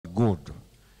good.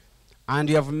 And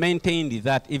you have maintained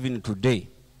that even today.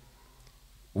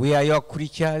 We are your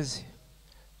creatures.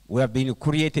 We have been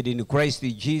created in Christ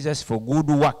Jesus for good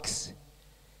works.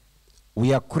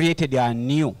 We are created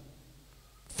anew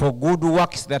for good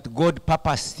works that God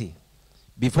purposed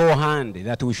beforehand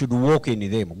that we should walk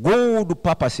in them. Good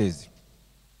purposes,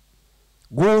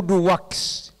 good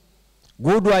works,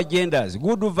 good agendas,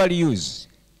 good values.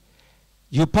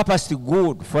 You purposed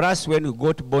good for us when we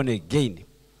got born again.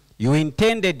 You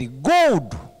intended good.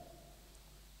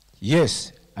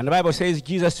 Yes. And the Bible says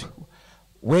Jesus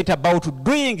went about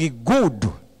doing good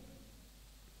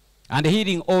and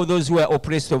healing all those who were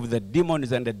oppressed of the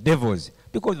demons and the devils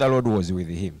because the Lord was with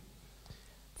him.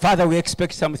 Father, we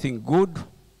expect something good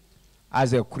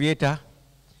as a creator.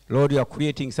 Lord, you are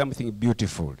creating something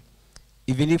beautiful.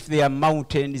 Even if there are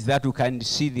mountains that we can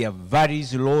see, there are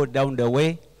valleys, Lord, down the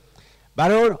way.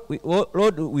 But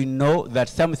Lord, we know that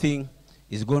something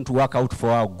is going to work out for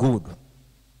our good.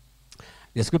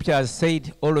 The scripture has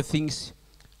said all things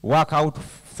work out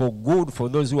for good for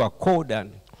those who are called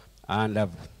and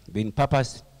have been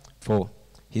purposed for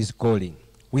his calling.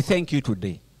 We thank you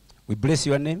today. We bless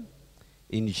your name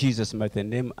in Jesus' mighty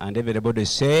name. And everybody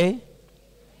say,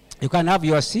 you can have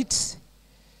your seats.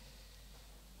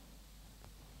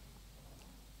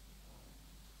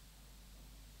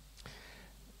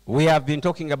 We have been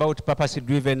talking about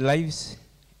purpose-driven lives.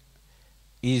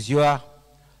 Is your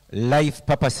life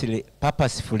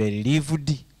purposefully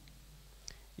lived?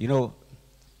 You know,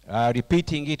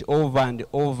 repeating it over and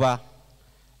over,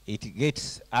 it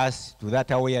gets us to that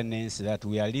awareness that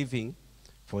we are living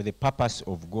for the purpose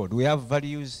of God. We have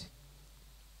values.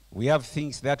 We have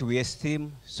things that we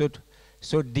esteem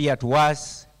so dear to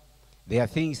us. There are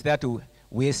things that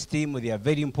we esteem. They are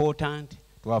very important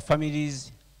to our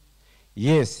families.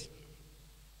 Yes.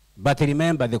 But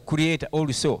remember, the Creator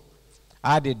also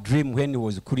had a dream when he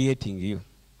was creating you.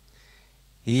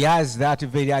 He has that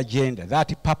very agenda,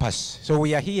 that purpose. So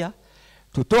we are here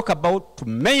to talk about, to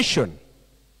mention.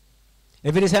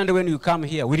 Every Sunday when you come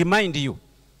here, we remind you.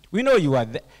 We know you are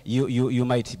you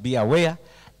might be aware,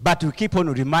 but we keep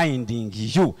on reminding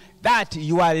you that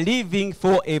you are living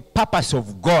for a purpose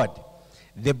of God.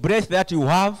 The breath that you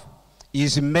have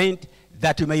is meant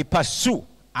that you may pursue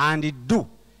and do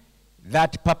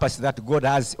that purpose that God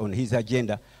has on his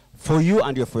agenda for you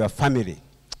and for your family.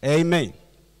 Amen.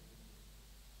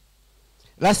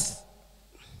 Last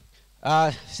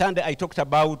Sunday I talked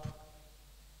about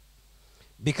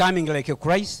becoming like a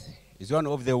Christ. Is one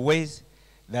of the ways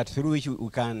that through which we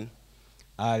can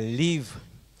live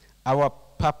our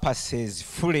purposes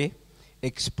fully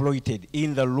exploited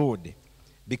in the Lord.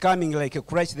 Becoming like a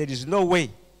Christ, there is no way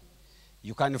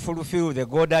you can fulfill the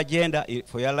God agenda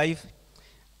for your life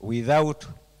without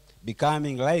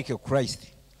becoming like a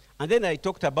Christ. And then I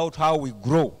talked about how we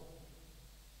grow.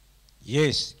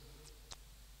 Yes.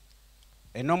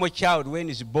 A normal child, when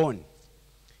he's born,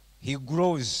 he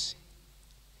grows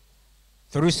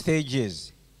through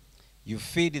stages. You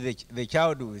feed the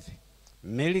child with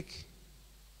milk,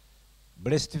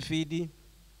 breastfeeding,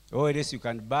 or else you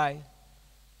can buy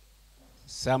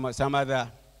some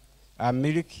other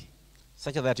milk,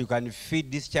 such that you can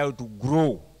feed this child to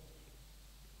grow.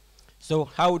 So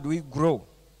how do we grow?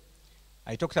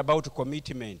 I talked about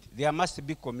commitment. There must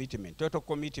be commitment, total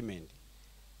commitment.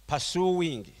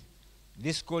 Pursuing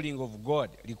this calling of God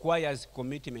requires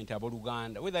commitment about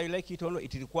Uganda. Whether you like it or not,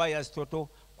 it requires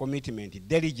total commitment,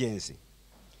 diligence.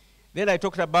 Then I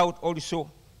talked about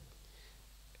also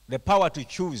the power to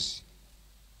choose.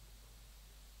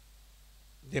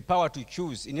 The power to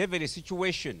choose in every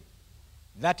situation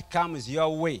that comes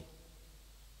your way.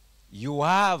 You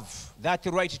have that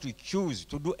right to choose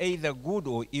to do either good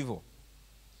or evil.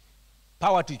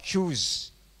 Power to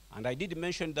choose. And I did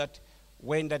mention that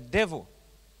when the devil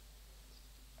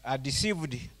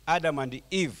deceived Adam and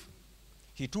Eve,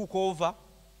 he took over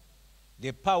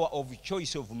the power of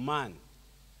choice of man.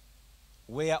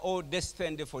 We are all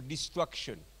destined for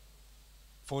destruction,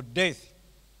 for death.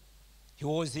 He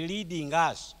was leading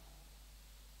us.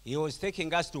 He was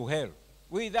taking us to hell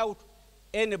without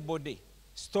anybody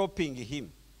stopping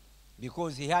him,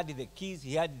 because he had the keys,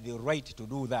 he had the right to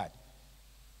do that.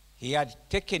 He had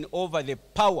taken over the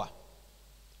power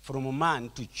from man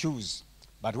to choose.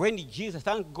 But when Jesus,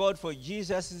 thank God for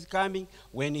Jesus' coming,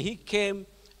 when he came,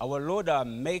 our Lord, our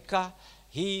Maker,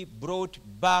 he brought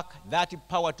back that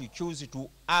power to choose to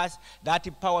us.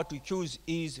 That power to choose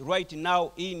is right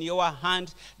now in your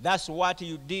hands. That's what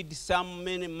you did some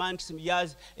many months,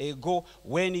 years ago,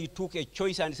 when you took a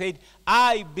choice and said,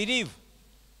 I believe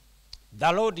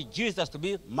the Lord Jesus to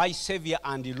be my Savior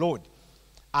and the Lord.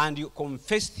 And you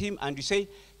confessed him and you say,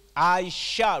 I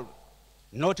shall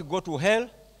not go to hell.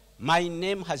 My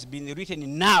name has been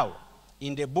written now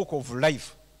in the book of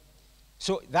life.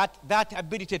 So that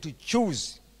ability to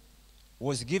choose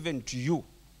was given to you.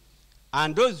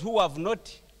 And those who have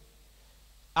not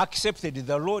accepted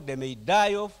the Lord, they may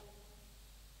die off,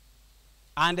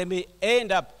 and they may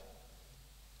end up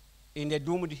in a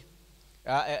doomed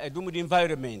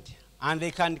environment, and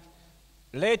they can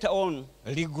later on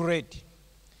regret.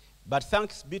 But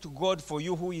thanks be to God for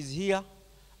you who is here,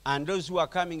 and those who are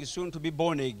coming soon to be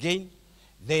born again.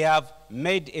 They have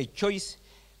made a choice,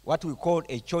 what we call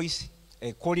a choice,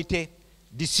 a quality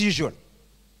decision.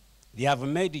 They have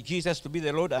made Jesus to be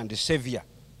the Lord and the Savior.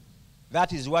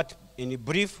 That is what, in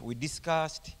brief, we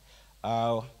discussed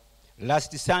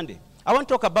last Sunday. I want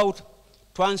to talk about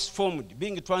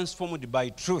being transformed by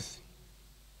truth.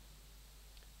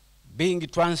 Being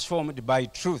transformed by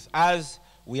truth. As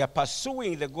we are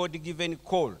pursuing the God-given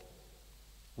call,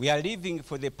 we are living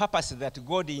for the purpose that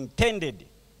God intended.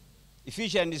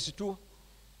 Ephesians 2,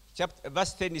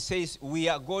 verse 10 says, we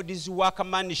are God's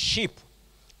workmanship,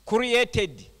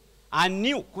 created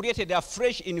anew, created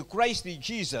afresh in Christ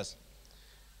Jesus,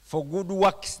 for good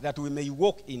works that we may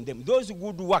walk in them. Those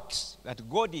good works that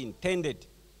God intended,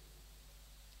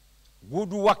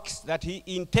 good works that he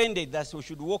intended that we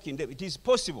should walk in them. It is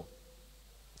possible.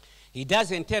 He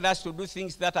doesn't tell us to do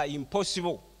things that are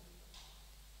impossible,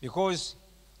 because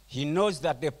he knows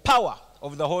that the power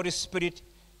of the Holy Spirit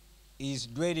is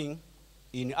dwelling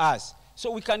in us.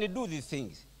 So we can do these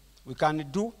things. We can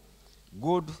do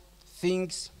good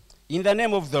things in the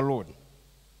name of the Lord.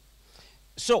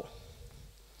 So,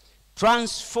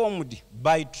 transformed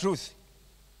by truth.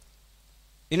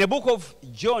 In the book of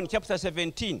John, chapter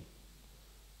 17,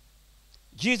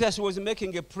 Jesus was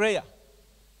making a prayer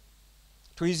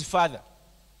to his Father.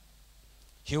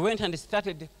 He went and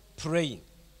started praying.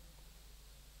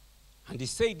 And he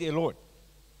said, the Lord,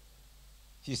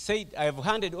 he said, I have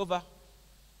handed over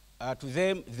to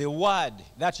them the word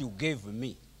that you gave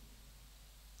me.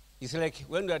 It's like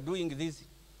when we are doing these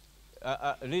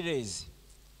relays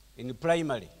in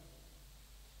primary.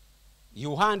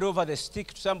 You hand over the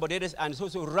stick to somebody else and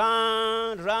also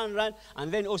run,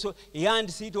 and then also he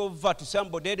hands it over to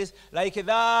somebody else like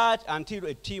that until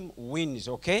a team wins,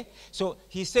 okay? So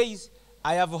he says,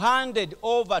 I have handed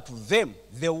over to them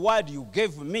the word you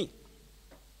gave me.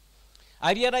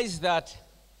 I realize that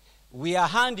we are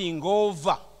handing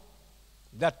over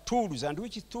the tools, and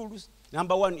which tools?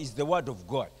 Number one is the word of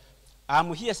God.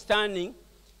 I'm here standing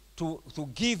to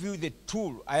give you the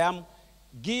tool. I am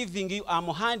giving you, I'm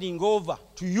handing over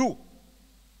to you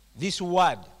this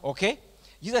word, okay?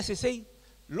 Jesus is saying,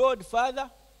 Lord, Father,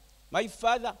 my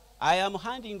Father, I am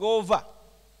handing over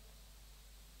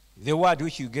the word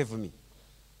which you gave me.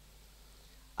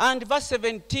 And verse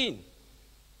 17,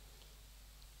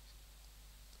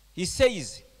 he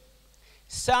says,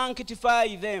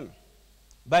 sanctify them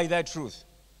by thy truth.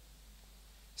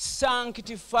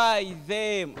 Sanctify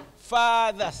them.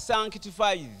 Father,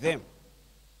 sanctify them.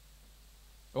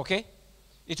 Okay?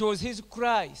 It was his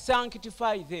cry,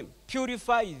 sanctify them,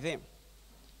 purify them,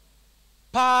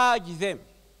 purge them,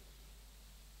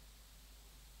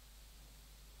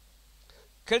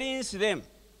 cleanse them.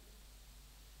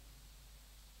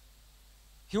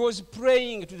 He was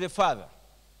praying to the Father,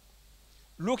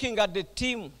 looking at the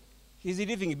team he's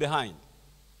leaving behind,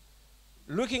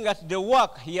 looking at the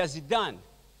work he has done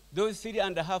those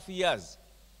 3.5 years.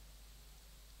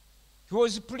 He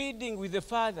was pleading with the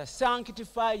Father,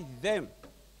 sanctify them,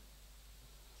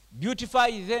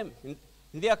 beautify them in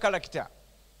their character,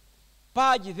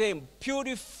 purge them,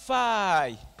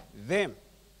 purify them.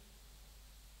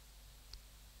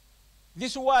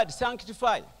 This word,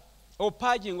 sanctify, or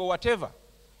purging, or whatever,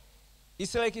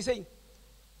 it's like he's saying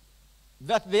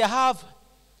that they have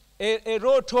a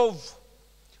lot of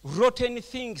rotten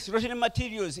things, rotten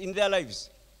materials in their lives.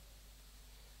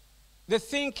 The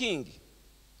thinking,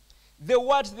 the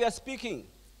words they are speaking,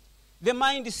 the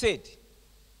mindset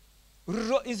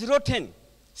is rotten.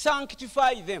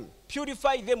 Sanctify them,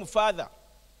 purify them, Father.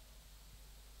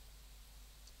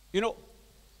 You know,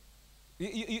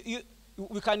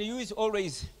 we can use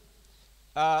always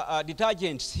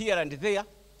detergents here and there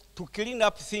to clean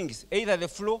up things, either the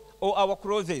floor or our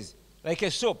clothes, like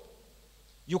a soap.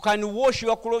 You can wash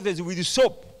your clothes with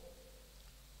soap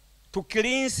to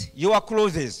cleanse your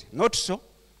clothes, not so.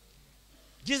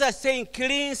 Jesus is saying,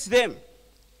 cleanse them.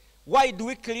 Why do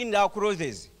we clean our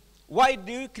clothes? Why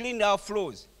do we clean our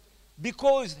floors?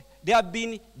 Because they have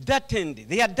been dirtied.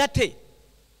 They are dirty.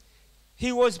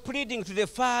 He was pleading to the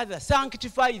Father,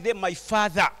 sanctify them, my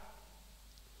Father.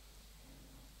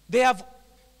 They have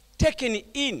taken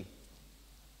in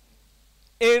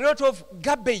a lot of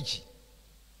garbage,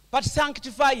 but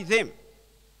sanctify them,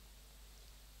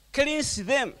 cleanse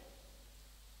them.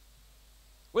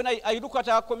 When I look at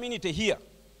our community here,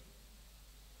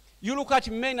 you look at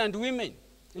men and women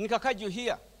in Kakaju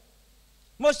here,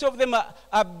 most of them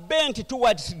are bent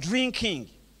towards drinking.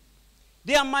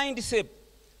 Their mindset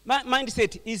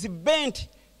is bent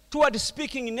towards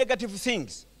speaking negative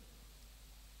things,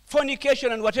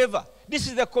 fornication and whatever. This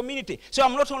is the community. So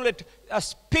I'm not only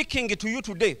speaking to you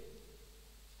today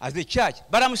as the church,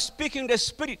 but I'm speaking the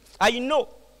Spirit. I know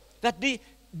that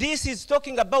this is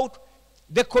talking about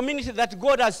the community that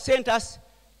God has sent us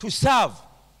to serve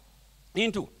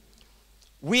into.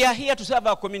 We are here to serve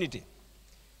our community.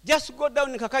 Just go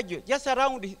down in Kakaju, just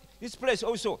around this place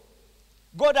also.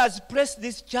 God has placed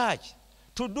this church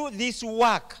to do this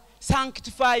work,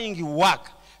 sanctifying work.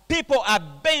 People are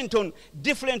bent on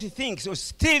different things, or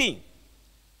stealing.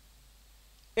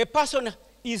 A person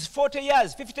is 40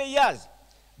 years, 50 years,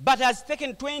 but has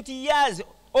taken 20 years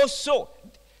or so,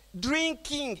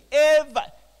 drinking.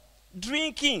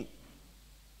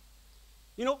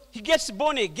 You know, he gets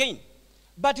born again,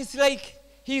 but it's like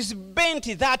he's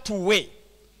bent that way.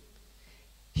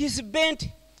 He's bent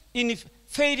in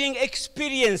fading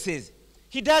experiences.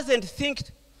 He doesn't think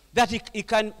that he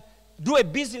can do a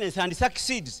business and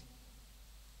succeeds.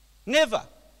 Never.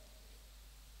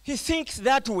 He thinks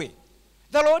that way.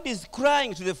 The Lord is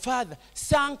crying to the Father,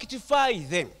 sanctify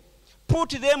them, put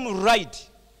them right.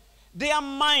 Their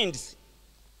minds,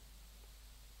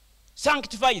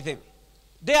 sanctify them.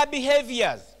 Their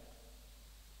behaviors.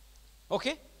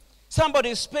 Okay? Somebody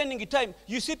is spending time.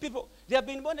 You see people, they have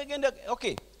been born again,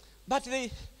 okay. But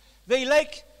they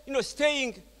like, you know,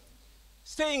 staying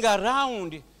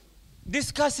around,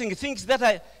 discussing things that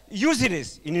are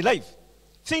useless in life.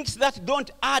 Things that don't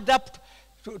add up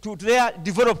to their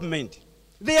development.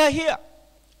 They are here.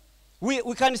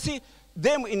 We can see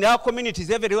them in our communities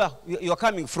everywhere you are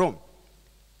coming from.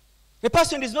 A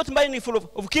person is not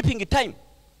mindful of keeping time.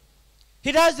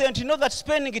 He doesn't know that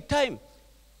spending time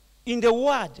in the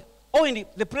Word or in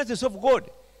the presence of God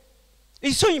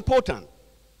is so important.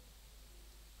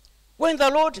 When the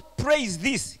Lord prays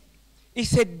this,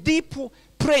 it's a deep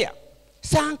prayer.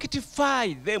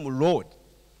 Sanctify them, Lord.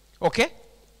 Okay?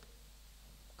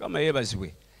 Come here,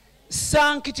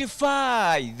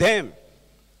 sanctify them.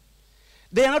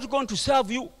 They are not going to serve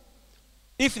you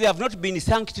if they have not been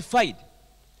sanctified.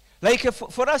 Like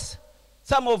for us,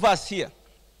 some of us here,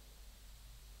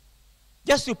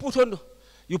 just you put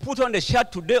on a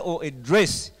shirt today or a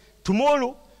dress.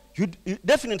 Tomorrow, you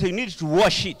definitely need to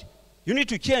wash it. You need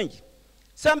to change.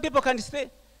 Some people can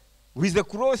stay with the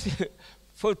clothes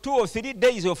for 2 or 3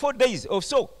 days or 4 days or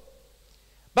so.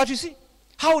 But you see,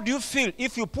 how do you feel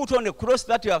if you put on a clothes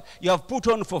that you have put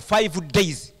on for 5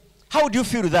 days? How do you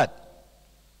feel that?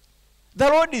 The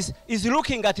Lord is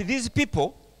looking at these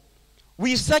people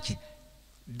with such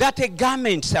dirty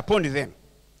garments upon them.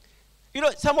 You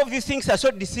know, some of these things are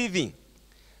so deceiving.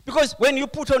 Because when you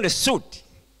put on a suit,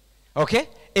 okay,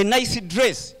 a nice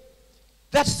dress,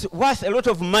 that's worth a lot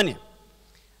of money.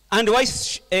 And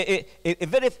a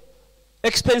very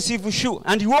expensive shoe.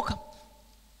 And you walk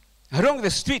along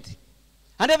the street,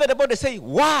 and everybody say,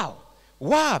 wow,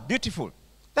 beautiful.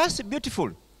 That's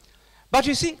beautiful. But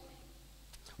you see,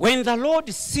 when the Lord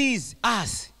sees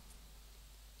us,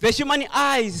 the human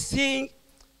eye is seeing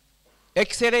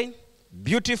excellent,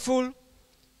 beautiful,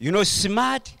 you know,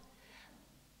 smart.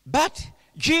 But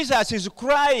Jesus is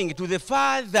crying to the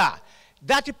Father,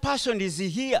 that person is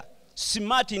here,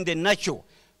 smart in the natural,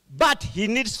 but he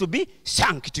needs to be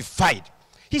sanctified.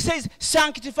 He says,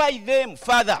 sanctify them,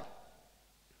 Father.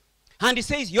 And he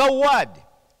says, your word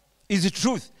is the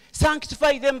truth.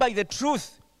 Sanctify them by the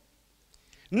truth.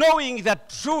 Knowing that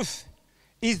truth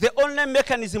is the only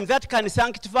mechanism that can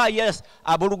sanctify us,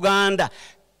 Aboluganda.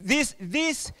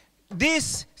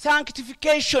 This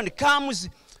sanctification comes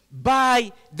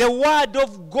by the word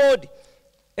of God,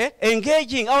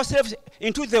 engaging ourselves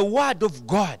into the word of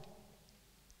God.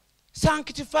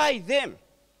 Sanctify them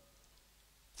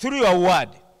through your word.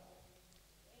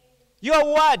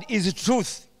 Your word is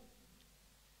truth.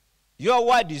 Your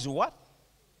word is what?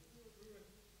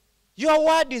 Your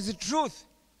word is truth.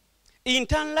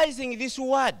 Internalizing this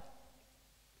word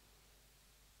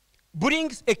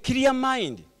brings a clear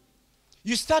mind.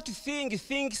 You start seeing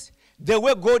things the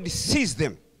way God sees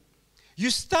them.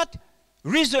 You start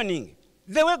reasoning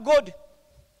the way God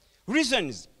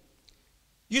reasons.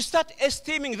 You start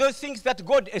esteeming those things that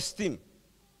God esteems.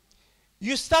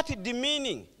 You start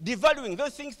demeaning, devaluing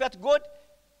those things that God,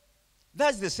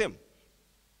 that's the same.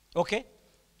 Okay?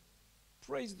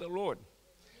 Praise the Lord.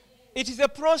 It is a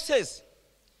process.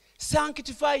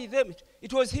 Sanctify them.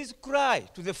 It was his cry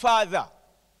to the Father.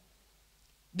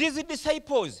 These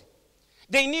disciples,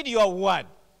 they need your word.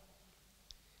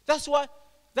 That's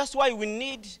why we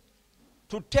need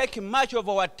to take much of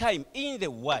our time in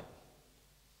the word.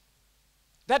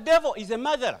 The devil is a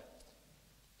murderer.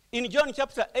 In John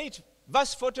chapter 8,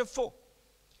 verse 44,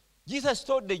 Jesus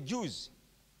told the Jews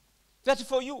that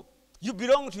for you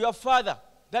belong to your father,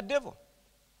 the devil.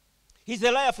 He's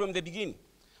a liar from the beginning.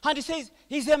 And he says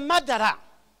he's a murderer.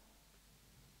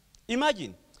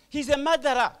 Imagine, he's a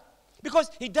murderer because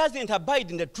he doesn't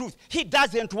abide in the truth. He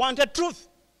doesn't want the truth.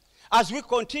 As we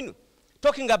continue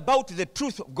talking about the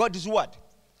truth of God's word,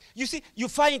 you see, you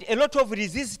find a lot of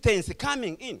resistance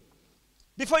coming in.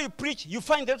 Before you preach, you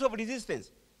find a lot of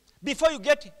resistance. Before you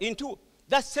get into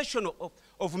that session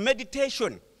of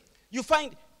meditation, you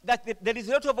find that there is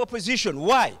a lot of opposition.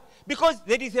 Why? Because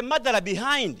there is a murderer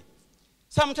behind.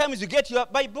 Sometimes you get your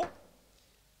Bible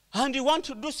and you want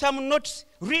to do some notes,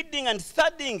 reading and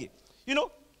studying. You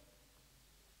know,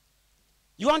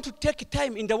 you want to take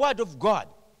time in the Word of God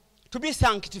to be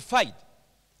sanctified.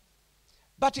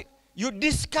 But you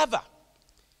discover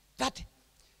that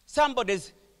somebody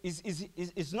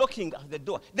is knocking at the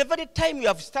door. The very time you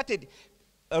have started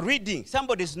reading,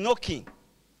 somebody is knocking.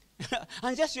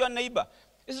 And just your neighbor.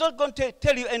 It's not going to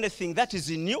tell you anything that is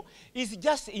new. It's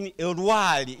just in a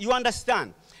world. You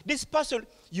understand? This person,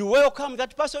 you welcome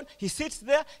that person. He sits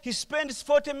there. He spends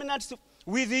 40 minutes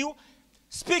with you,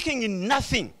 speaking in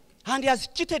nothing. And he has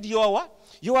cheated your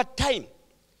time.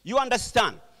 You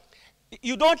understand?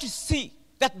 You don't see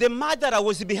that the murderer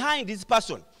was behind this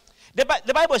person.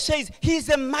 The Bible says he's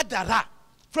a murderer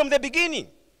from the beginning.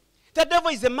 The devil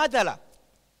is a murderer.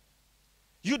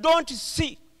 You don't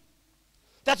see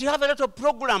that you have a lot of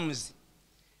programs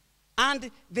and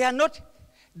they are not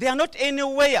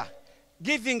anywhere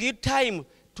giving you time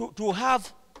to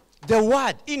have the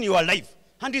word in your life.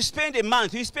 And you spend a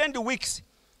month, you spend weeks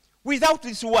without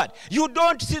this word. You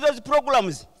don't see those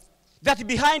programs that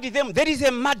behind them there is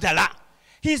a murderer.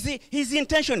 His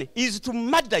intention is to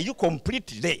murder you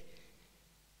completely.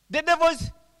 The devil's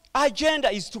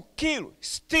agenda is to kill,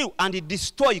 steal, and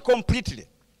destroy completely.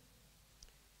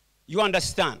 You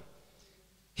understand?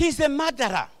 He's a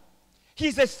murderer.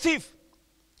 He's a thief.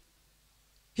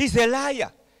 He's a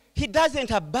liar. He doesn't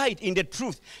abide in the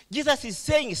truth. Jesus is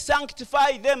saying,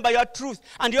 sanctify them by your truth,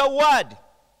 and your word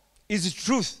is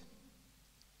truth.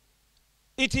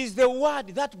 It is the word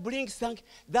that brings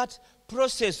that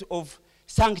process of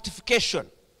sanctification.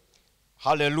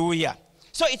 Hallelujah.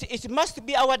 So it must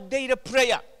be our daily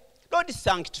prayer. Lord,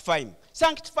 sanctify me.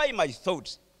 Sanctify my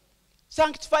thoughts.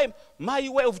 Sanctify my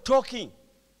way of talking.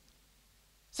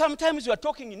 Sometimes we are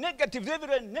talking negative,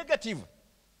 very negative.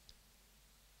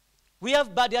 We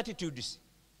have bad attitudes.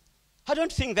 I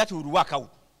don't think that will work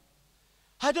out.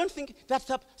 I don't think that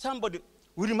somebody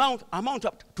will amount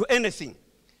up to anything.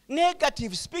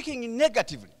 Negative, speaking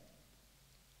negatively.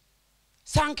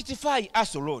 Sanctify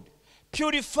us, O Lord.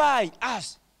 Purify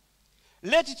us.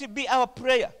 Let it be our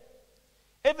prayer.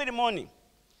 Every morning,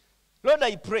 Lord,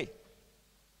 I pray.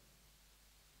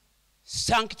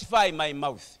 Sanctify my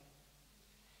mouth.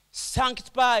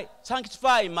 Sanctify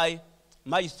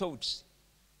my thoughts.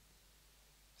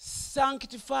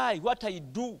 Sanctify what I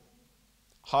do.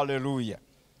 Hallelujah.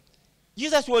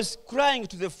 Jesus was crying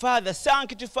to the Father,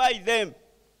 sanctify them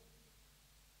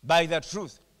by the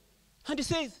truth. And he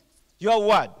says, your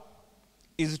word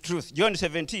is truth. John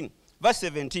 17, verse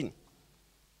 17.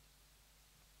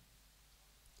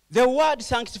 The word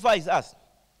sanctifies us.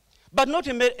 But not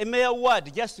a mere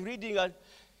word, just reading.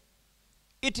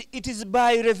 It is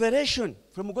by revelation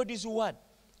from God's word.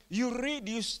 You read,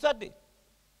 you study,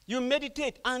 you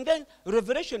meditate, and then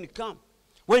revelation comes.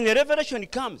 When the revelation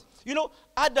comes, you know,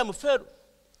 Adam fell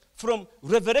from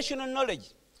revelational knowledge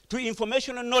to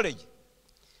informational knowledge.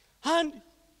 And,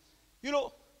 you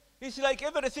know, it's like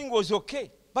everything was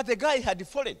okay, but the guy had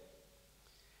fallen.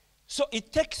 So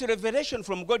it takes revelation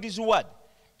from God's word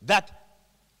that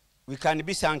we can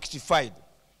be sanctified.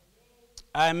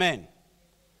 Amen.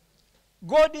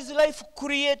 God's word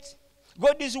creates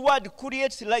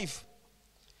life.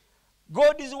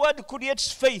 God's word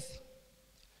creates faith.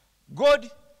 God's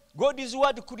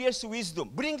word creates wisdom,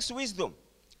 brings wisdom,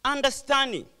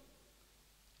 understanding.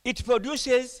 It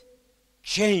produces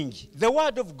change. The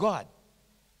word of God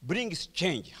brings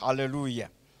change. Hallelujah.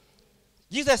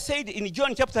 Jesus said in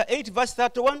John chapter 8, verse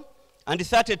 31 and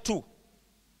 32,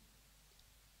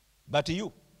 but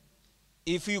you,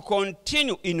 if you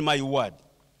continue in my word,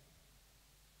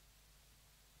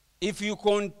 if you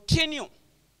continue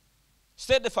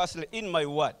steadfastly in my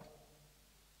word,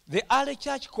 The early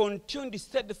church continued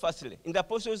steadfastly in the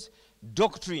apostles'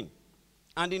 doctrine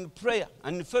and in prayer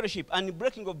and in fellowship and in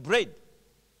breaking of bread.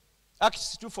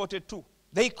 Acts 2:42.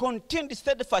 They continued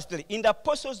steadfastly in the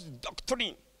apostles'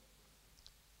 doctrine.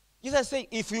 Jesus saying,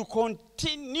 if you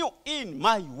continue in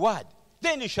my word,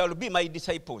 then you shall be my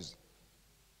disciples.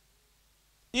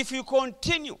 If you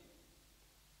continue.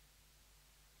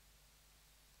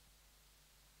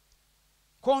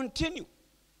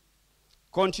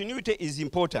 Continuity is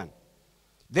important.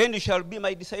 Then you shall be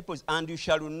my disciples, and you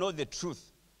shall know the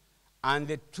truth. And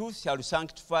the truth shall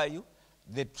sanctify you.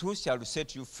 The truth shall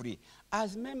set you free.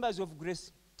 As members of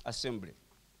Grace Assembly,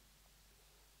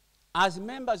 as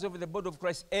members of the body of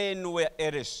Christ anywhere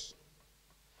else,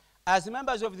 as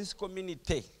members of this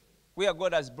community where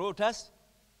God has brought us,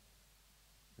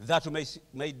 that we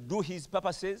may do his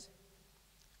purposes,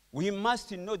 we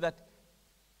must know that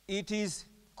it is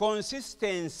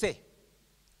consistency,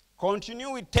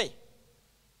 continuity,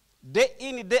 day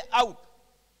in, day out,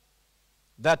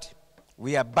 that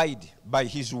we abide by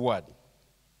his word.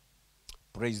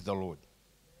 Praise the Lord.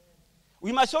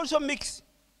 We must also mix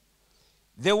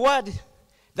the word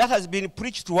that has been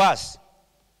preached to us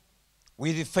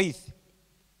with faith.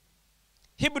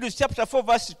 Hebrews chapter 4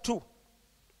 verse 2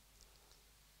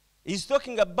 is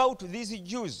talking about these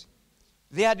Jews.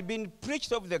 They had been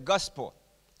preached of the gospel.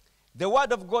 The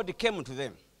word of God came to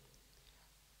them.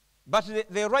 But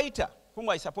the writer, whom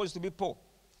I suppose to be Paul,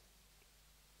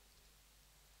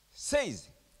 says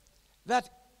that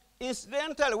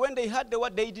incidentally, when they heard the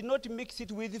word, they did not mix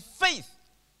it with faith.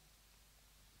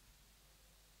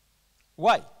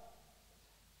 Why?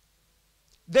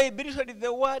 They belittled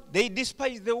the word, they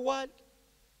despised the word,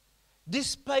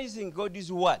 despising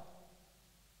God's word.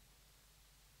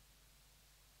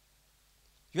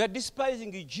 You are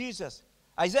despising Jesus.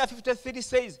 Isaiah 53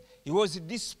 says, he was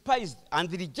despised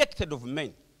and rejected of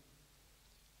men.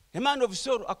 A man of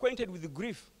sorrow, acquainted with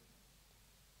grief.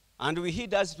 And we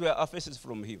hid as to our faces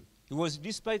from him. He was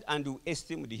despised and we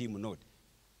esteemed him not.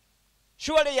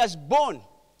 Surely he has borne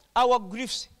our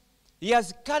griefs. He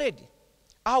has carried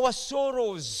our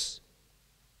sorrows.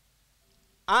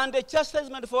 And the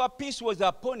chastisement for our peace was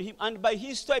upon him. And by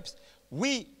his stripes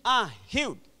we are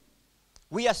healed.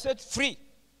 We are set free.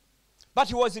 But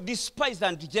he was despised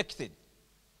and rejected.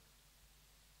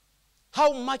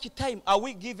 How much time are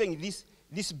we giving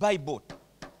this Bible?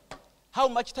 How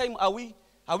much time are we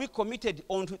committed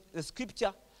on the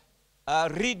scripture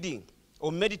reading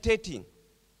or meditating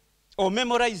or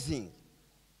memorizing?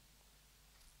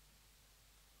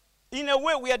 In a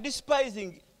way, we are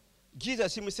despising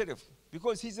Jesus himself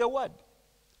because he's a word.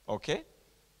 Okay?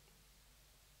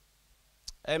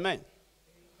 Amen.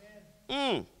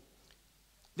 Amen.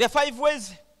 There are 5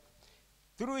 ways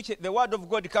through which the word of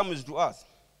God comes to us.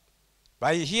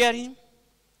 By hearing,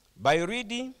 by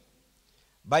reading,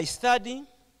 by studying,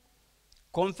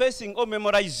 confessing or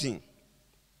memorizing,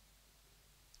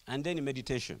 and then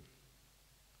meditation.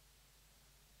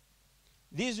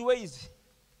 These ways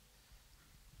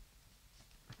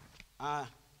are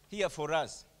here for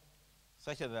us,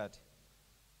 such that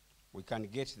we can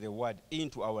get the word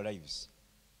into our lives.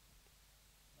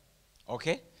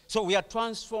 Okay? So we are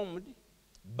transformed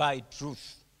by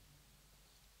truth.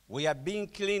 We are being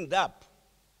cleaned up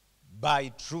by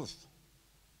truth.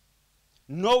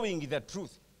 Knowing the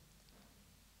truth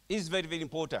is very, very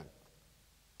important.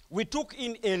 We took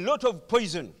in a lot of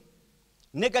poison,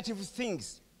 negative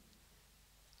things,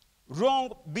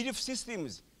 wrong belief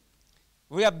systems.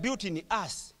 We are built in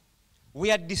us. We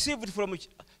are deceived from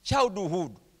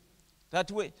childhood.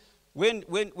 That way, when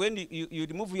you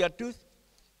remove your tooth,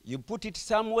 you put it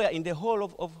somewhere in the hole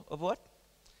of what?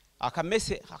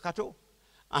 Akamese, akato.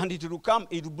 And it will come,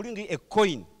 it will bring a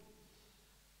coin.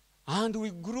 And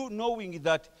we grew knowing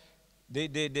that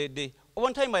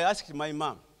one time I asked my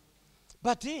mom,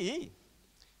 but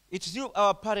it's you,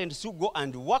 our parents, who go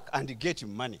and work and get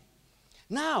money.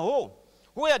 Now,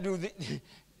 where do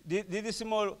the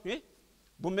small,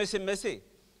 bumese,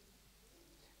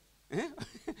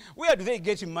 where do they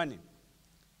get money?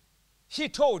 She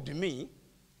told me,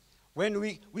 when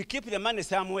we keep the money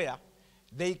somewhere,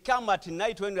 they come at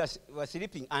night when we are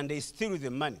sleeping and they steal the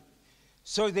money.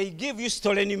 So they give you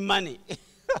stolen money.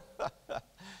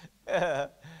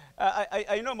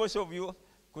 I know most of you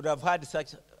could have heard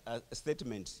such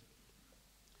statements.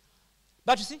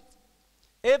 But you see,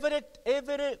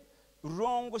 every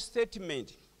wrong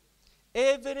statement,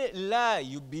 every lie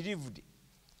you believed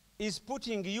is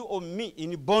putting you or me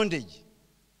in bondage.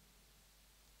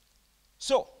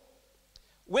 So,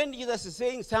 when Jesus is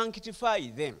saying sanctify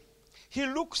them, he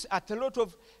looks at a lot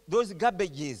of those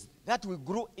garbages that we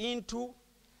grew into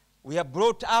We are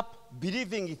brought up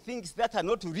believing things that are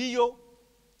not real.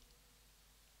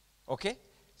 Okay?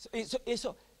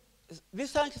 So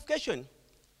this sanctification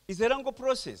is a long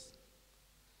process.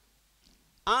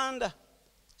 And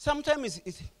sometimes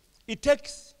it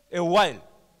takes a while.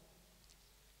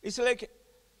 It's like,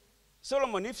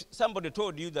 Solomon, if somebody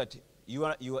told you that you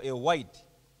are a white,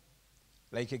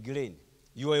 like a grain,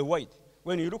 you are a white.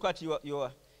 When you look at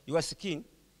your skin,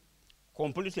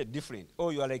 completely different.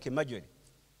 Or you are like a margarine.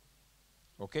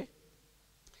 Okay?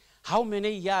 How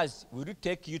many years will it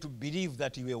take you to believe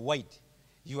that you are white?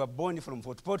 You are born from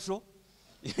Fort Potro.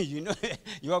 You know,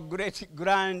 your great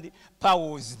grandpa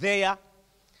was there.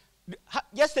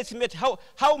 Just estimate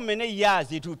how many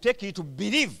years it will take you to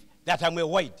believe that I'm a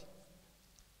white.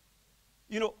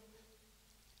 You know,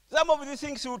 some of these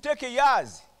things will take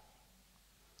years.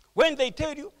 When they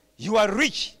tell you, you are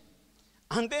rich,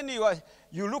 and then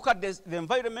you look at the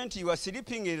environment, you are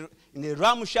sleeping in a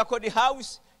ramshackle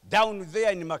house down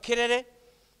there in Makerere.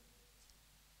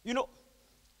 You know,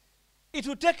 it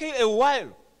will take you a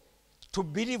while to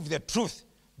believe the truth.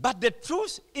 But the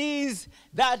truth is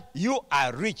that you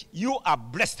are rich. You are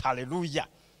blessed. Hallelujah.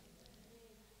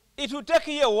 It will take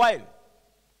you a while.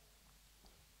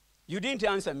 You didn't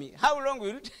answer me. How long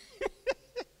will it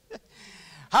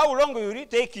How long will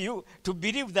it take you to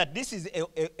believe that this is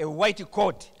a white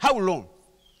coat? How long?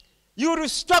 You will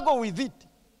struggle with it.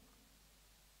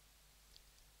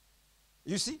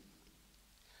 You see?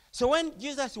 So when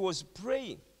Jesus was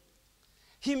praying,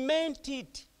 he meant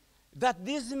it that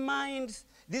these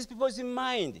people's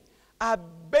mind are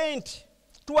bent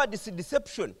towards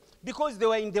deception because they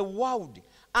were in the world,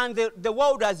 and the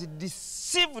world has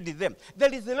deceived them.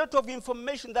 There is a lot of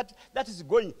information that is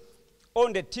going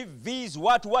on the TVs,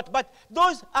 but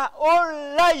those are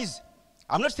all lies.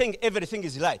 I'm not saying everything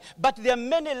is lie, but there are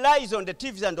many lies on the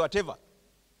TVs and whatever.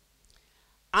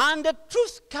 And the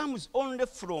truth comes only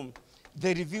from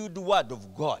the revealed word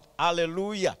of God.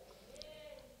 Hallelujah.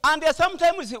 And there are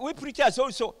sometimes we preachers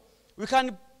also, we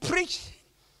can preach,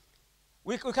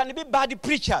 we can be bad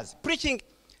preachers, preaching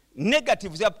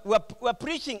negatives. We're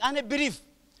preaching unbelief.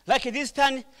 Like this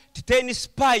 10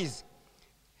 spies.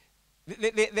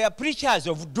 They are preachers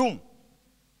of doom.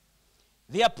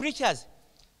 They are preachers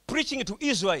preaching to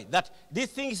Israel that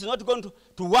this thing is not going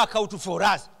to work out for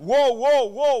us.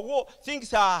 Whoa.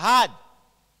 Things are hard.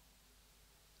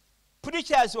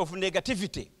 Preachers of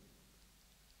negativity.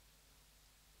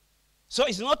 So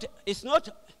it's not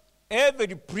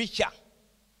every preacher.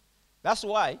 That's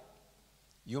why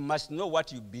you must know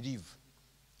what you believe.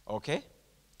 Okay?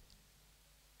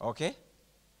 Okay?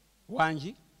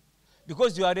 Wanji?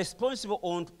 Because you are responsible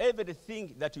on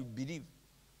everything that you believe.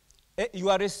 You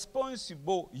are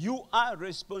responsible. You are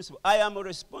responsible. I am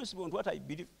responsible on what I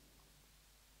believe.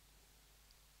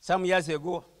 Some years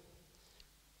ago,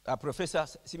 Professor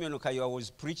Simeon Okayiwa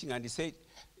was preaching, and he said,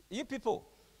 you people,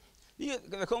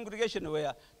 the congregation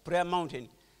were Prayer Mountain.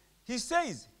 He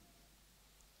says,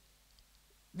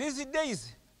 these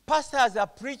days, pastors are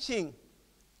preaching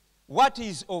what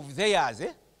is of theirs.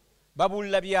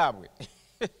 Babula byabwe.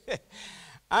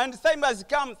 And time has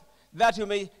come that you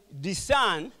may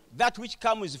discern that which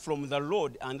comes from the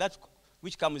Lord and that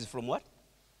which comes from what?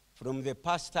 From the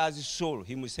pastor's soul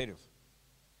himself.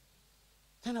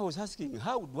 Then I was asking,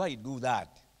 how do I do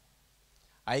that?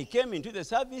 I came into the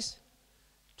service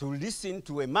to listen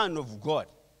to a man of God.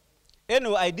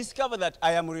 Anyway, I discovered that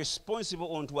I am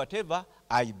responsible on whatever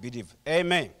I believe.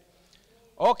 Amen.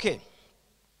 Okay.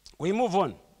 We move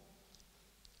on.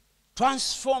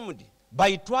 Transformed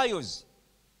by trials.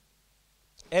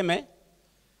 Amen.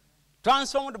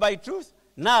 Transformed by truth.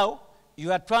 Now,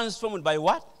 you are transformed by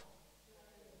what?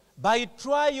 By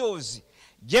trials.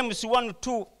 James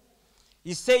 1:2.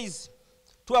 He says,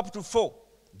 2 up to 4.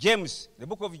 James, the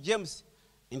book of James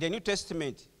in the New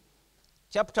Testament,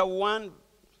 chapter 1,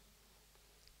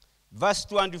 verse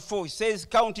 2 and 4. He says,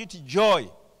 count it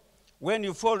joy when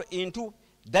you fall into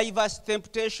diverse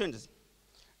temptations,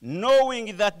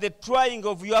 knowing that the trying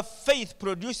of your faith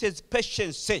produces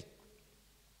patience.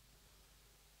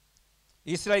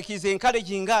 It's like he's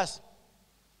encouraging us.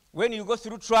 When you go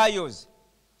through trials,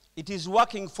 it is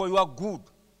working for your good.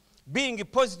 Being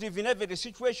positive in every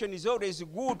situation is always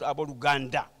good about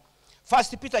Uganda. 1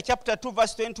 Peter chapter 2,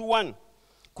 verse 21.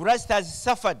 Christ has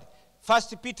suffered. 1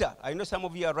 Peter, I know some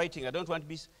of you are writing. I don't want to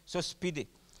be so speedy.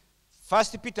 1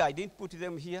 Peter, I didn't put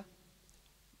them here.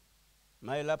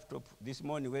 My laptop this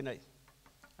morning when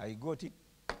I got it,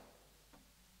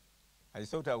 I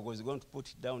thought I was going to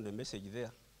put down the message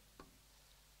there.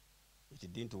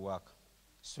 It didn't work.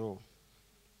 So,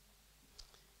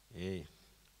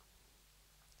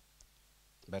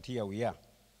 but here we are.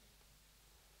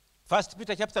 1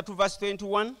 Peter chapter 2, verse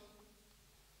 21.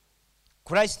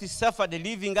 Christ suffered,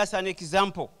 leaving us an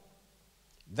example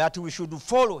that we should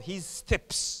follow his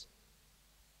steps.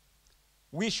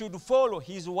 We should follow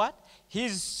his what?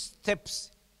 His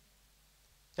steps.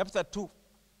 Chapter 2,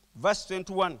 verse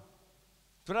 21.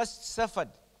 Christ suffered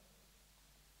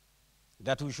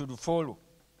that we should follow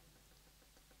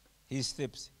his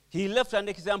steps. He left an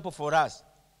example for us.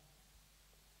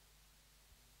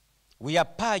 We are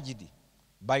purged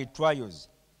by trials.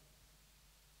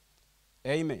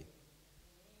 Amen.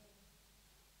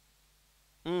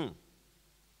 The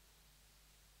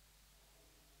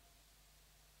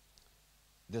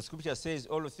scripture says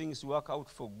all things work out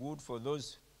for good for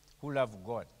those who love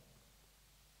God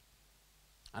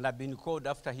and have been called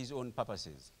after his own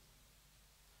purposes.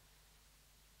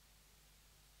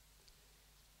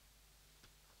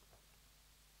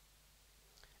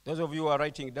 Those of you who are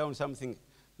writing down something,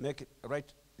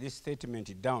 write this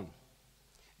statement down.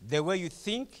 The way you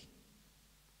think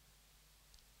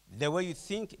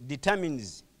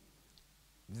determines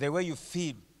the way you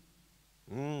feel.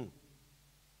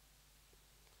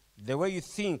 The way you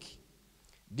think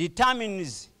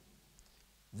determines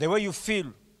the way you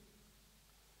feel.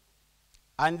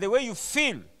 And the way you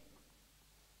feel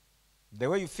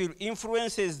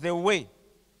influences the way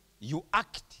you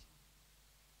act.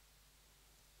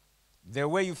 The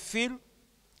way you feel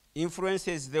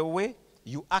influences the way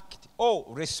you act or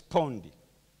respond.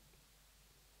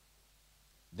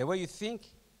 The way you think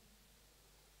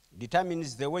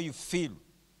determines the way you feel.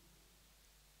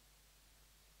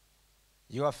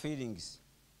 Your feelings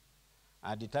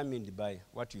are determined by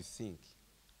what you think,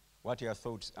 what your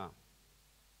thoughts are.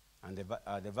 And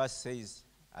the verse says,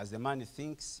 as the man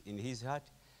thinks in his heart,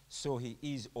 so he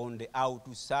is on the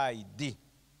outside.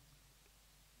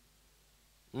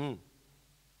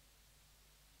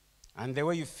 And the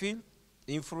way you feel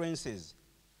influences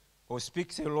or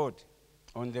speaks a lot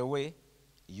on the way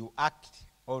you act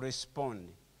or respond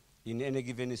in any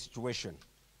given situation.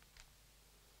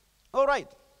 All right.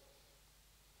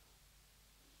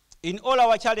 In all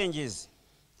our challenges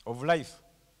of life,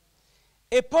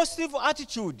 a positive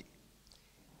attitude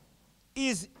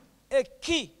is a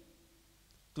key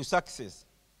to success.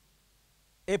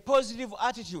 A positive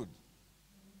attitude.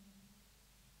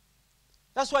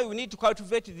 That's why we need to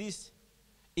cultivate this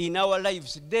in our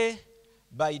lives day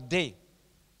by day.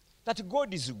 That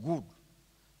God is good,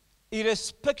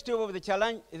 irrespective of the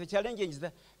challenges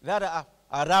that are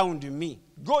around me.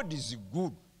 God is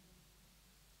good.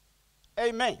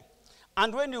 Amen.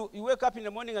 And when you wake up in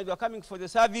the morning and you are coming for the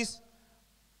service,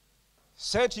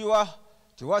 say to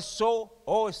your soul,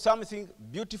 oh, something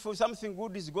beautiful, something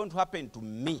good is going to happen to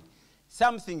me.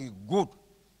 Something good.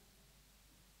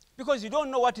 Because you don't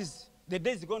know what the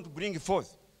day is going to bring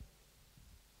forth.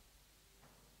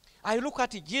 I look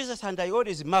at Jesus and I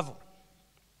always marvel.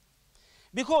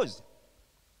 Because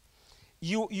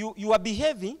you are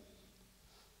behaving,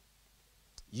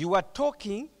 you are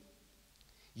talking,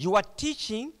 you are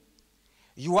teaching,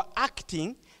 you are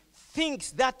acting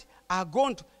things that are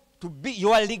going to be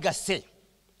your legacy.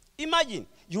 Imagine,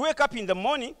 you wake up in the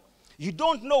morning, you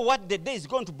don't know what the day is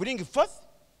going to bring forth.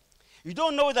 You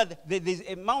don't know that there's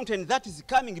a mountain that is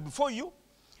coming before you.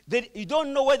 You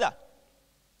don't know whether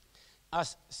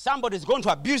somebody is going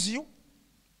to abuse you.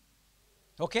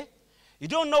 Okay? You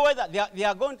don't know whether they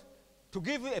are going to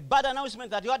give you a bad announcement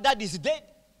that your dad is dead.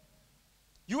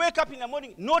 You wake up in the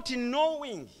morning not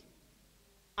knowing.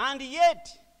 And yet,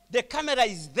 the camera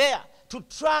is there to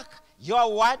track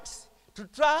your words, to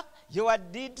track your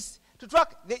deeds, to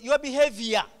track your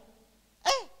behavior.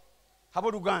 How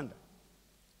about Uganda?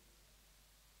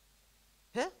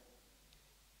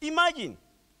 Imagine,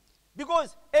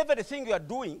 because everything you are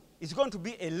doing is going to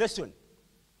be a lesson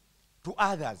to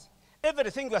others.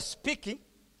 Everything you are speaking,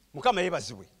 mukama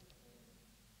yebaziwe.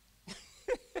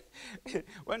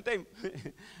 One time,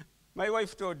 my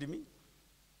wife told me,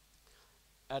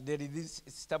 there is these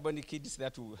stubborn kids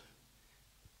that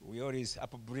we always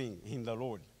upbring in the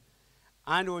Lord.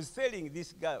 And was telling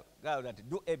this girl that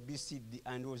do A, B, C, D,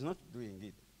 and was not doing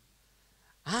it.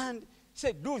 And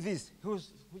said, do this. He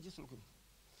was just looking.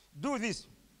 Do this.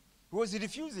 He was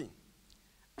refusing.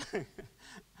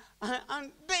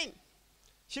 And then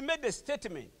she made a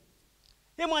statement.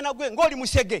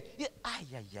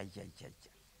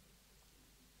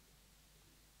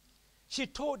 She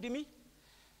told me,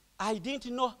 I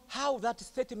didn't know how that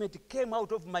statement came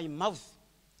out of my mouth.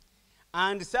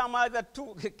 And some other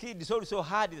two kids also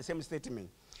heard the same statement.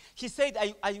 She said,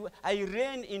 I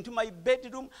ran into my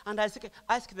bedroom and I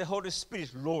asked the Holy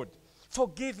Spirit, Lord,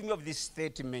 forgive me of this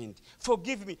statement.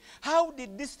 Forgive me. How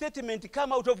did this statement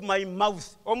come out of my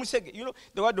mouth? Omusege, you know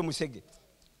the word omusege.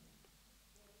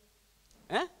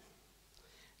 Eh?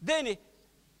 Then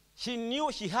she knew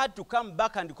she had to come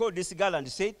back and call this girl and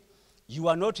say, you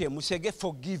are not a musege,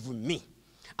 forgive me.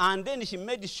 And then she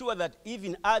made sure that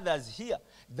even others here,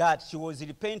 that she was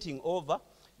repenting over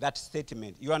that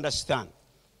statement. You understand?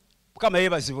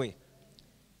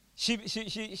 She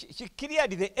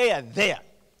cleared the air there.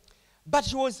 But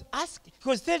she was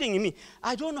telling me,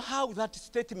 I don't know how that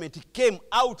statement came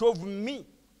out of me.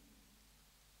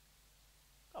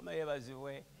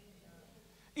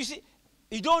 You see,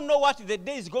 you don't know what the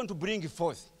day is going to bring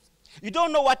forth. You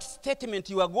don't know what statement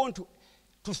you are going to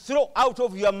throw out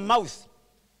of your mouth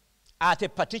at a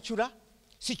particular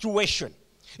situation.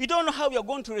 You don't know how you are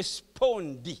going to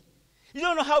respond. You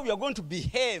don't know how you are going to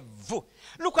behave.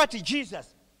 Look at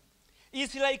Jesus.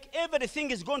 It's like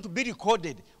everything is going to be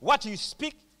recorded. What you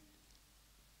speak,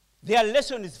 there are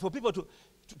lessons for people to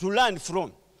learn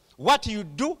from. What you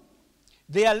do,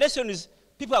 there are lessons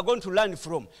people are going to learn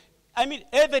from. I mean,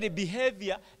 every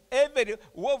behavior, every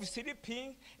way of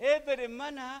sleeping, every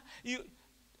manner.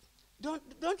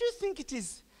 Don't you think it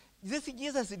is? This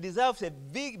Jesus deserves a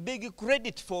big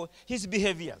credit for his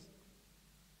behaviors.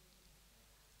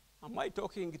 Am I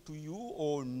talking to you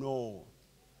or no?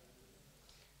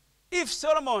 If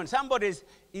Solomon, somebody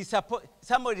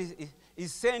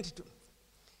is sent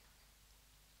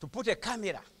to put a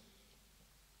camera,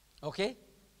 okay?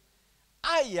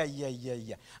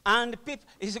 And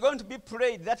it's going to be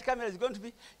prayed. That camera is going to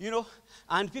be,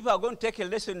 and people are going to take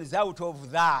lessons out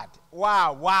of that.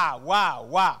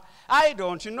 Wow. I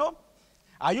don't know.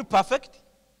 Are you perfect?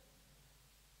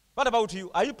 What about you?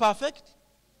 Are you perfect?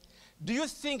 Do you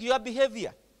think your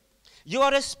behavior,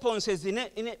 your responses in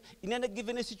any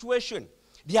given situation,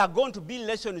 they are going to be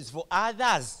lessons for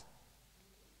others?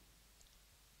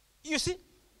 You see?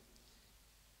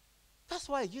 That's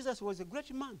why Jesus was a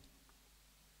great man.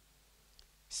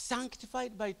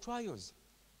 Sanctified by trials.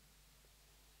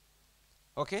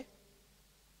 Okay?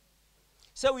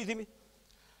 Say with me,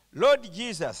 Lord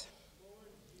Jesus,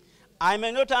 I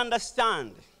may not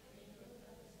understand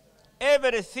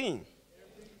everything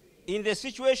in the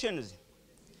situations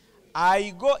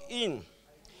I go in,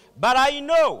 but I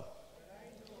know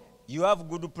you have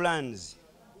good plans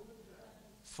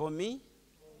for me,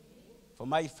 for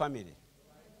my family.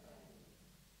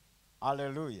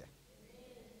 Hallelujah.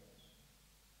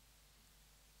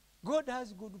 God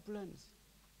has good plans.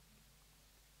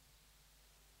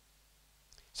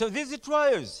 So these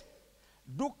trials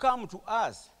do come to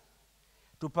us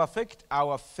to perfect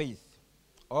our faith.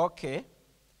 Okay.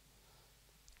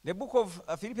 The book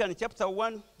of Philippians chapter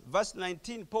 1, verse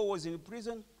 19, Paul was in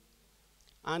prison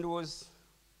and was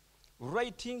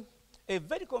writing a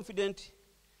very confident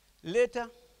letter.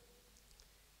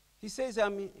 He says,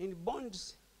 I'm in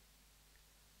bonds,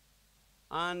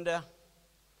 and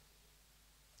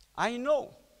I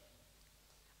know,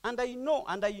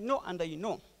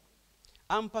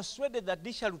 I'm persuaded that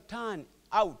this shall turn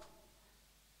out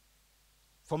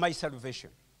for my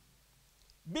salvation.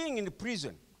 Being in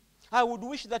prison, I would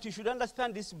wish that you should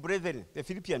understand this, brethren, the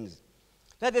Philippians,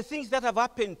 that the things that have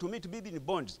happened to me to be in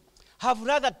bonds have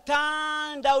rather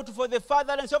turned out for the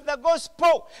furtherance of the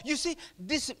gospel. You see,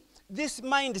 this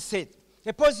mindset,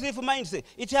 a positive mindset,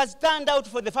 it has turned out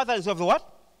for the furtherance of the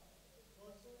what?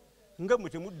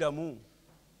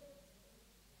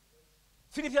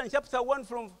 Philippians chapter 1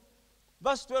 from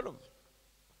verse 12.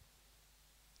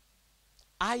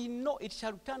 I know it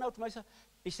shall turn out myself.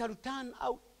 It shall turn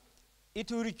out.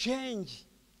 It will change.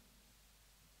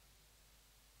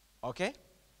 Okay?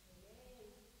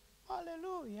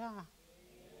 Hallelujah.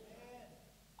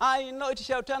 I know it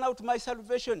shall turn out my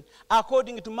salvation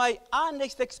according to my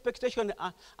earnest expectation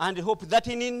and hope, that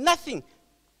in nothing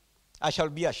I shall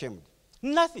be ashamed.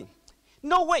 Nothing.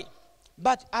 No way.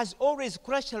 But as always,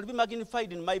 Christ shall be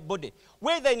magnified in my body,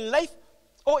 whether in life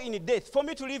or in death. For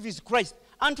me to live is Christ,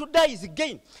 and to die is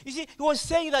gain. You see, he was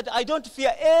saying that I don't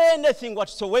fear anything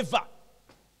whatsoever,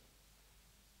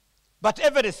 but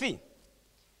everything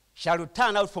shall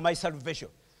turn out for my salvation.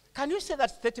 Can you say that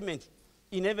statement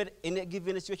in a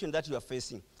given situation that you are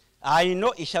facing? I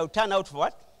know it shall turn out for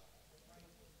what?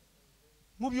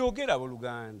 Mubyogera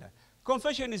Buluganda.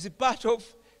 Confession is a part of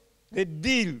the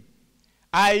deal.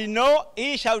 I know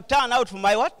it shall turn out for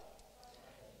my what?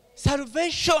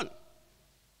 Salvation.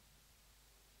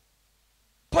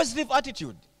 Positive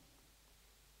attitude.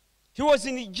 He was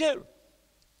in jail.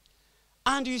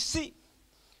 And you see,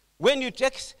 when you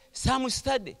take some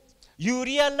study, you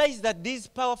realize that these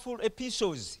powerful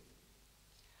epistles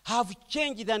have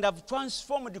changed and have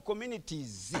transformed the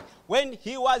communities. When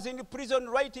he was in prison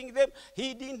writing them,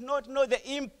 he did not know the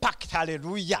impact,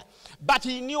 hallelujah. But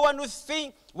he knew one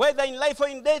thing, whether in life or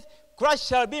in death, Christ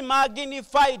shall be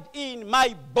magnified in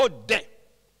my body.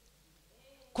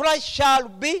 Christ shall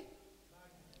be.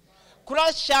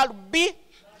 Christ shall be.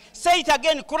 Say it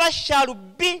again, Christ shall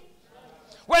be.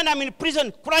 When I'm in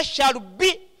prison, Christ shall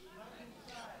be.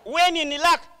 When in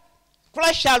lack,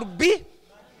 Christ shall be.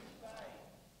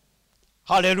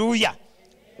 Hallelujah.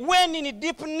 When in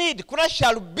deep need, Christ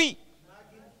shall be.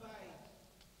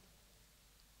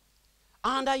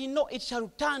 And I know it shall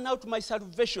turn out my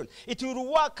salvation. It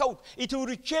will work out. It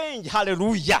will change.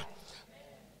 Hallelujah.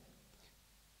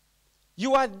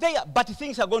 You are there, but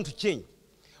things are going to change.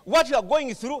 What you are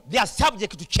going through, they are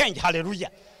subject to change.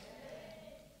 Hallelujah.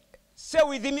 Say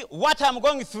with me, what I'm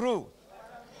going through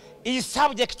is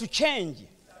subject to change.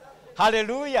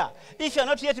 Hallelujah. If you're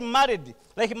not yet married,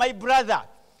 like my brother,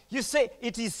 you say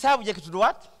it is subject to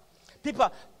what?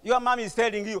 People, your mom is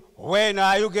telling you, when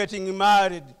are you getting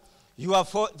married? You are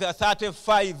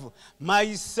 35.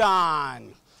 My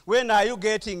son, when are you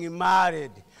getting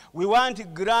married? We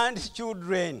want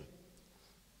grandchildren.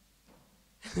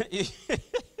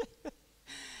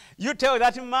 You tell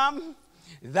that mom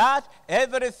that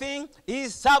everything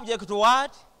is subject to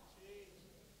what?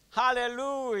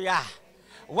 Hallelujah.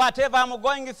 Whatever I'm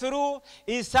going through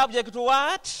is subject to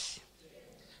what?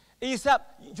 Is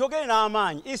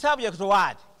subject to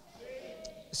what?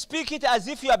 Speak it as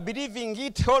if you are believing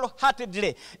it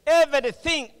wholeheartedly.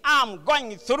 Everything I'm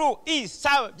going through is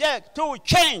subject to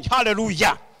change.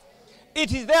 Hallelujah.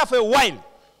 It is there for a while.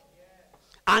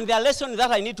 And there are lessons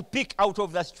that I need to pick out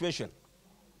of that situation.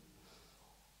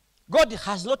 God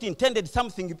has not intended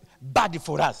something bad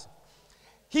for us.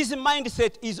 His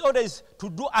mindset is always to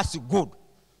do us good.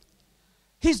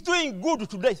 He's doing good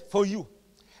today for you.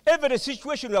 Every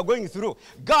situation you are going through,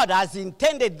 God has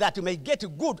intended that you may get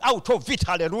good out of it.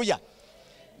 Hallelujah.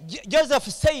 Joseph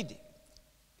said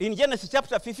in Genesis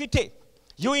chapter 50,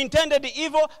 you intended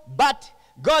evil, but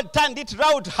God turned it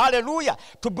around, hallelujah,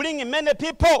 to bring many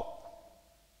people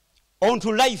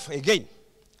onto life again.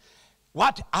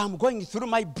 What I'm going through,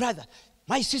 my brother,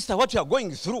 my sister, what you are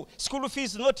going through, school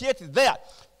fees not yet there.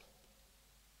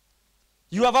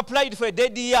 You have applied for a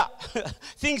dead year.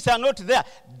 Things are not there.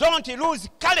 Don't lose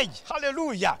courage.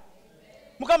 Hallelujah.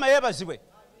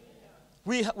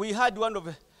 We had one of,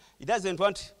 he doesn't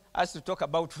want us to talk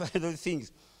about those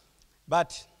things,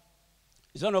 but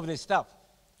it's one of the staff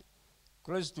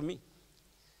close to me.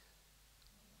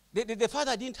 The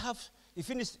father didn't have, he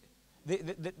finished,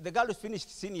 the girl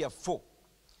finished senior 4.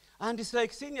 And it's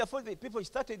like senior 4, the people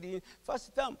started in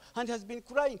first term and has been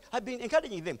crying. I've been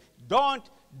encouraging them. Don't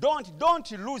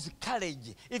lose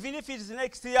courage. Even if it's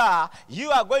next year,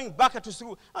 you are going back to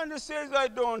school. And he says, I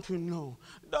don't know.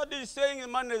 Daddy is saying the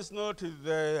money is not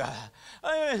there.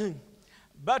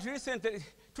 But recently,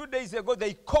 2 days ago,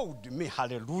 they called me,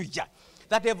 hallelujah,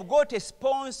 that they've got a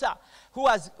sponsor who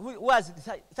has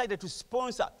decided to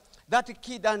sponsor that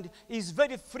kid, and is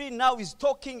very free now. He's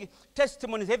talking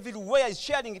testimonies everywhere. He's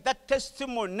sharing that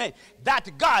testimony that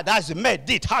God has made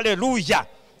it. Hallelujah.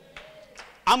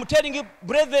 I'm telling you,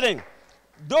 brethren,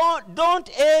 don't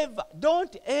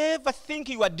ever think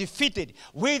you are defeated.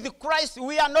 With Christ,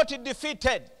 we are not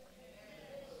defeated.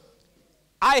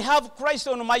 I have Christ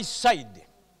on my side.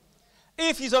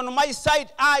 If he's on my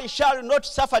side, I shall not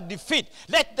suffer defeat.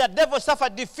 Let the devil suffer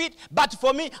defeat, but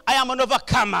for me, I am an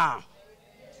overcomer.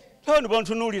 I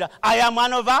am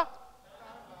an overcomer.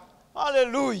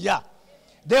 Hallelujah.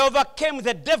 They overcame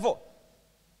the devil.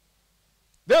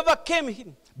 They overcame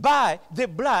him by the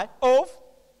blood of.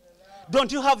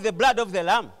 Don't you have the blood of the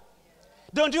Lamb?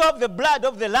 Don't you have the blood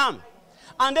of the Lamb?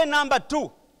 And then number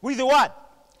 2, with the word.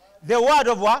 The word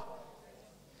of what?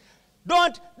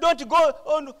 Don't go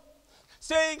on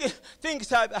saying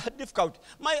things are difficult.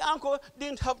 My uncle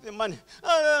didn't have the money.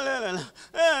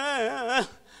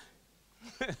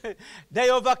 They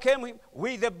overcame him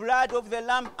with the blood of the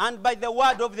Lamb and by the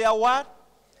word of their word.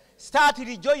 Start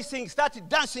rejoicing, start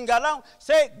dancing around.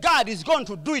 Say, God is going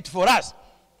to do it for us.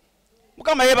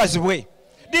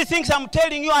 These things I'm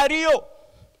telling you are real.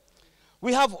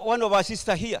 We have one of our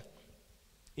sisters here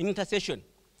in intercession.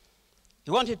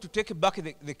 He wanted to take back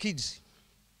the kids,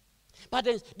 but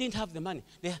they didn't have the money.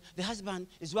 The husband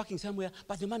is working somewhere,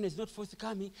 but the money is not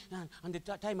forthcoming, and the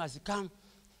time has come,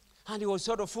 and he was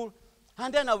sorrowful.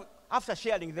 And then after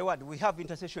sharing the word, we have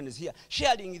intercessions here,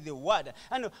 sharing the word.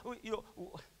 And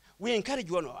we encourage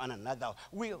one another.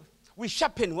 We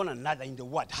sharpen one another in the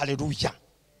word. Hallelujah.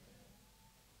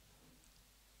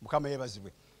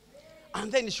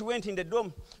 And then she went in the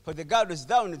dorm, for the guard was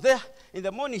down there. In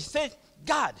the morning, she said,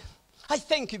 God, I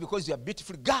thank you because you are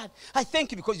beautiful. God, I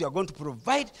thank you because you are going to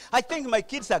provide. I think my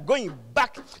kids are going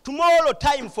back. Tomorrow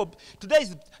time for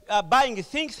today's buying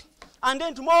things. And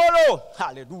then tomorrow,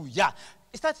 hallelujah,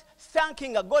 start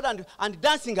thanking God and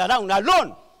dancing around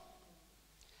alone.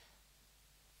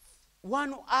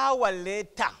 1 hour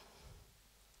later,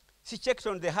 she checked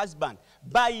on the husband.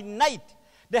 By night,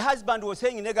 the husband was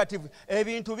saying negative.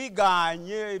 Ebintu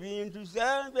biganye, ebintu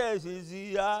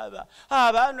sembesizi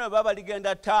abana baba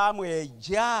ligenda tamu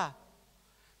eja.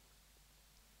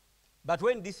 But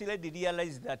when this lady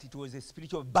realized that it was a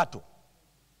spiritual battle,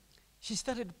 she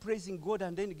started praising God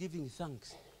and then giving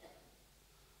thanks.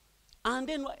 And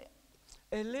then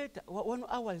later, 1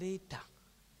 hour later,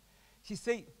 she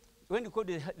said, when you called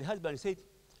the husband, said,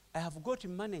 I have got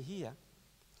money here.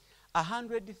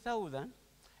 100,000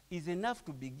 is enough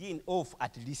to begin off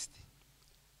at least.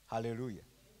 Hallelujah.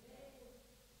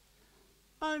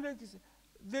 And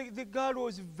the girl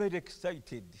was very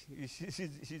excited.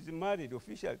 She's married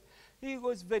officially. He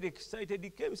was very excited. He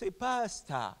came and said,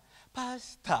 Pastor,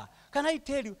 can I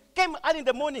tell you? Came early in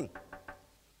the morning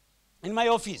in my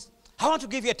office. I want to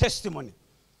give you a testimony.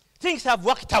 Things have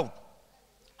worked out.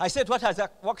 I said, what has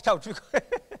worked out?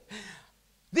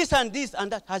 This and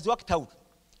that has worked out.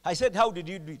 I said, how did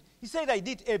you do it? He said, I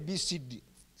did A, B, C, D. He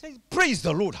said, praise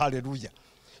the Lord, hallelujah.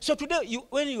 So today,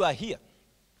 when you are here,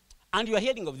 and you are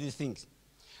hearing of these things,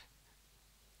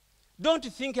 don't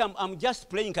think I'm just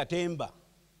playing katemba.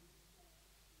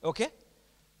 Okay?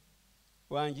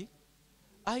 Wanji,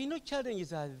 I know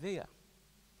challenges are there,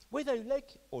 whether you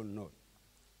like it or not.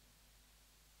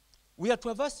 We are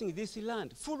traversing this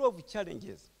land full of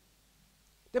challenges.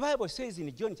 The Bible says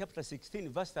in John chapter 16,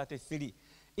 verse 33,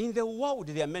 in the world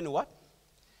there are many what?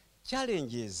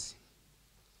 Challenges.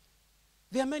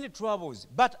 There are many troubles,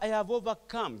 but I have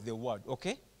overcome the world,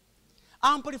 okay?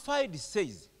 Amplified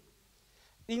says,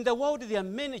 in the world there are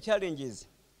many challenges,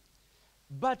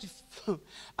 but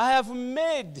I have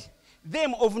made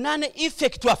them of none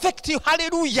effect to affect you.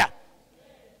 Hallelujah.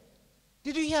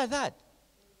 Did you hear that?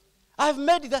 I have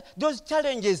made those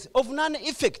challenges of none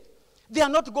effect. They are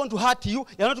not going to hurt you.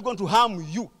 They are not going to harm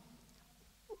you.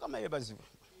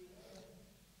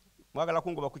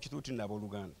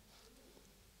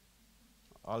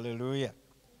 Hallelujah.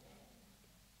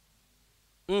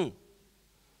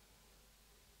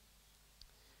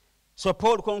 So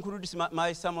Paul concludes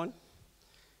my sermon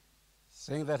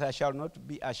saying that I shall not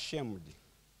be ashamed.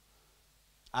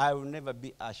 I will never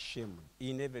be ashamed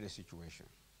in every situation.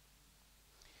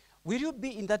 Will you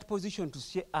be in that position to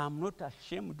say, I'm not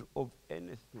ashamed of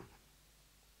anything?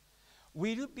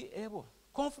 Will you be able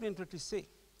confidently to say,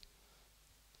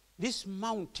 this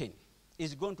mountain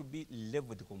is going to be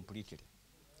leveled completely,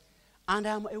 and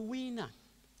I'm a winner?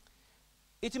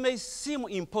 It may seem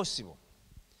impossible,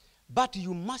 but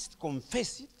you must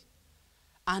confess it,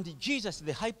 and Jesus,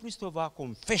 the high priest of our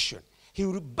confession, he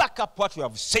will back up what you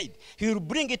have said. He will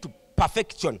bring it to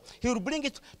perfection. He will bring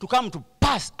it to come to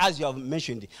pass as you have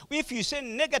mentioned. If you say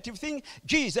negative things,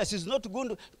 Jesus is not going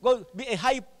to be a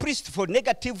high priest for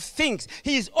negative things.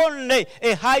 He is only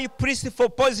a high priest for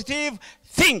positive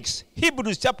things.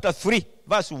 Hebrews chapter 3,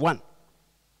 verse 1.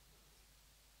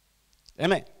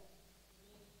 Amen.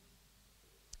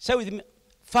 Say with me,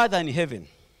 Father in heaven,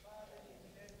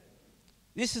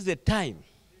 this is the time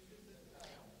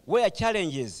where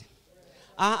challenges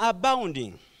are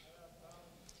abounding.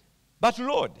 But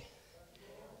Lord,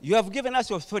 you have given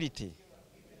us authority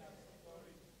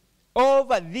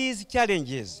over these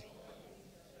challenges.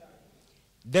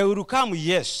 They will come,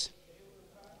 yes,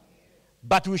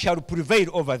 but we shall prevail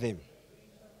over them,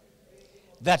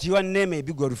 that your name may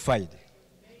be glorified.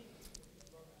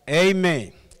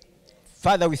 Amen.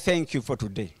 Father, we thank you for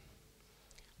today.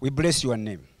 We bless your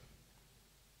name.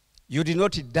 You did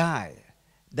not die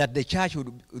that the church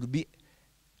would be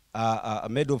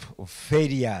made of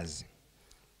failures.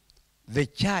 The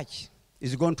church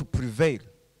is going to prevail.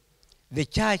 The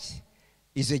church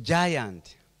is a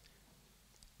giant.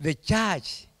 The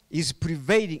church is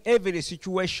prevailing every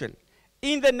situation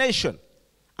in the nation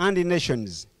and the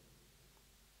nations.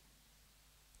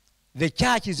 The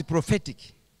church is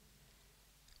prophetic.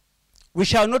 We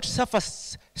shall not suffer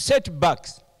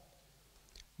setbacks,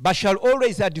 but shall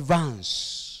always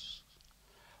advance.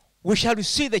 We shall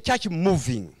see the church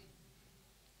moving.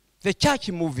 The church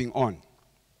moving on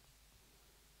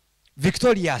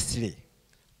victoriously,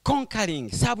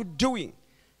 conquering, subduing.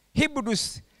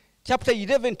 Hebrews chapter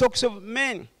 11 talks of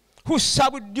men who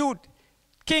subdued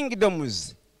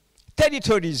kingdoms,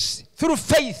 territories through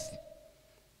faith.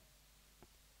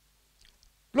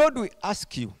 Lord, we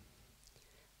ask you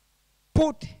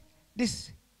put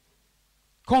this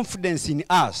confidence in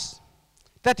us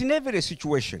that in every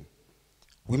situation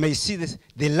we may see this,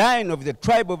 the Lion of the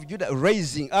tribe of Judah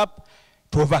rising up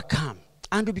to overcome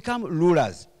and to become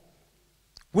rulers.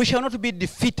 We shall not be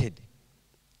defeated,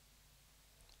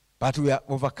 but we are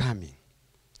overcoming.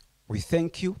 We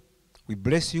thank you. We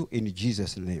bless you in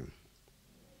Jesus' name.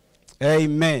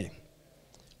 Amen.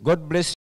 God bless you.